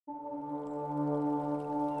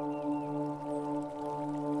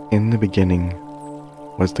In the beginning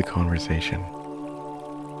was the conversation,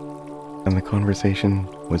 and the conversation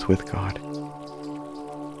was with God,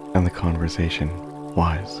 and the conversation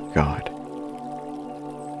was God.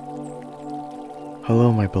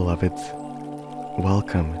 Hello, my beloveds.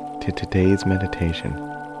 Welcome to today's meditation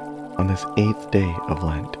on this 8th day of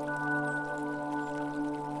Lent.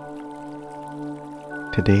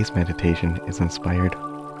 Today's meditation is inspired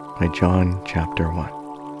by John chapter 1.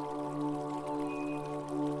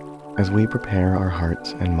 As we prepare our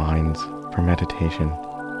hearts and minds for meditation,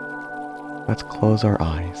 let's close our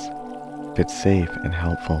eyes if it's safe and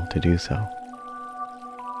helpful to do so.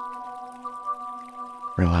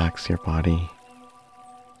 Relax your body,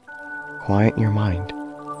 quiet your mind,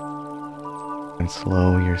 and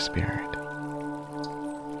slow your spirit.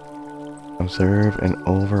 Observe an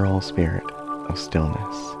overall spirit of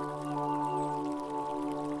stillness.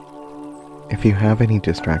 If you have any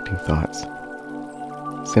distracting thoughts,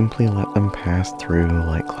 simply let them pass through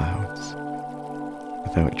like clouds,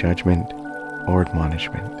 without judgment or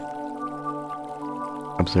admonishment.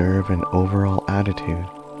 Observe an overall attitude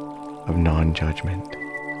of non-judgment,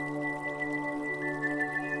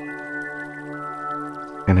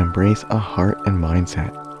 and embrace a heart and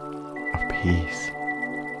mindset of peace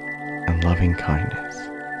and loving kindness.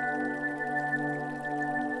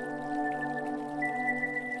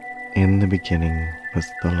 In the beginning was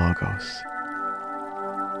the Logos,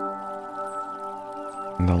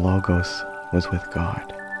 and the Logos was with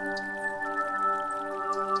God,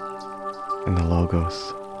 and the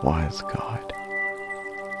Logos was God.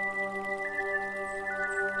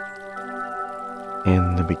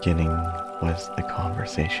 In the beginning was the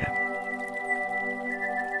conversation,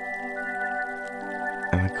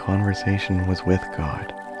 and the conversation was with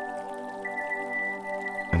God,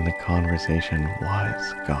 and the conversation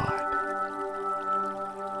was God.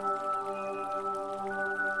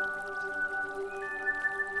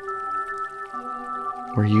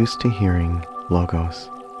 We're used to hearing Logos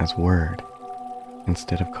as word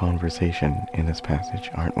instead of conversation in this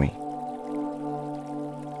passage, aren't we?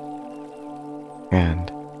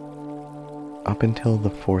 And up until the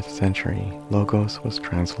 4th century, Logos was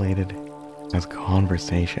translated as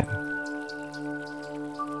conversation.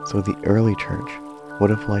 So the early church would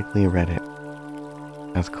have likely read it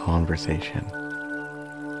as conversation.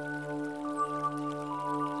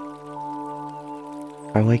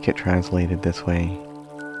 I like it translated this way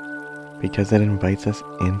because it invites us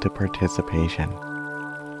into participation.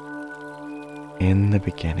 In the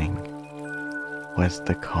beginning was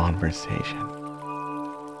the conversation.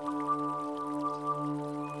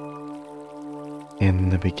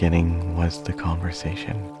 In the beginning was the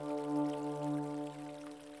conversation,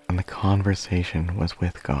 and the conversation was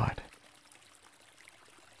with God,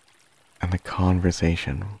 and the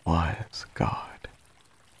conversation was God.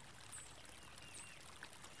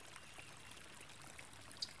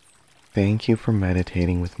 Thank you for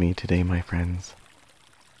meditating with me today, my friends.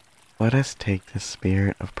 Let us take the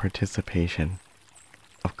spirit of participation,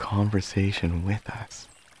 of conversation with us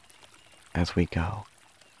as we go.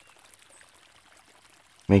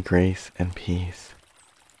 May grace and peace,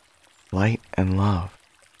 light and love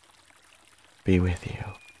be with you.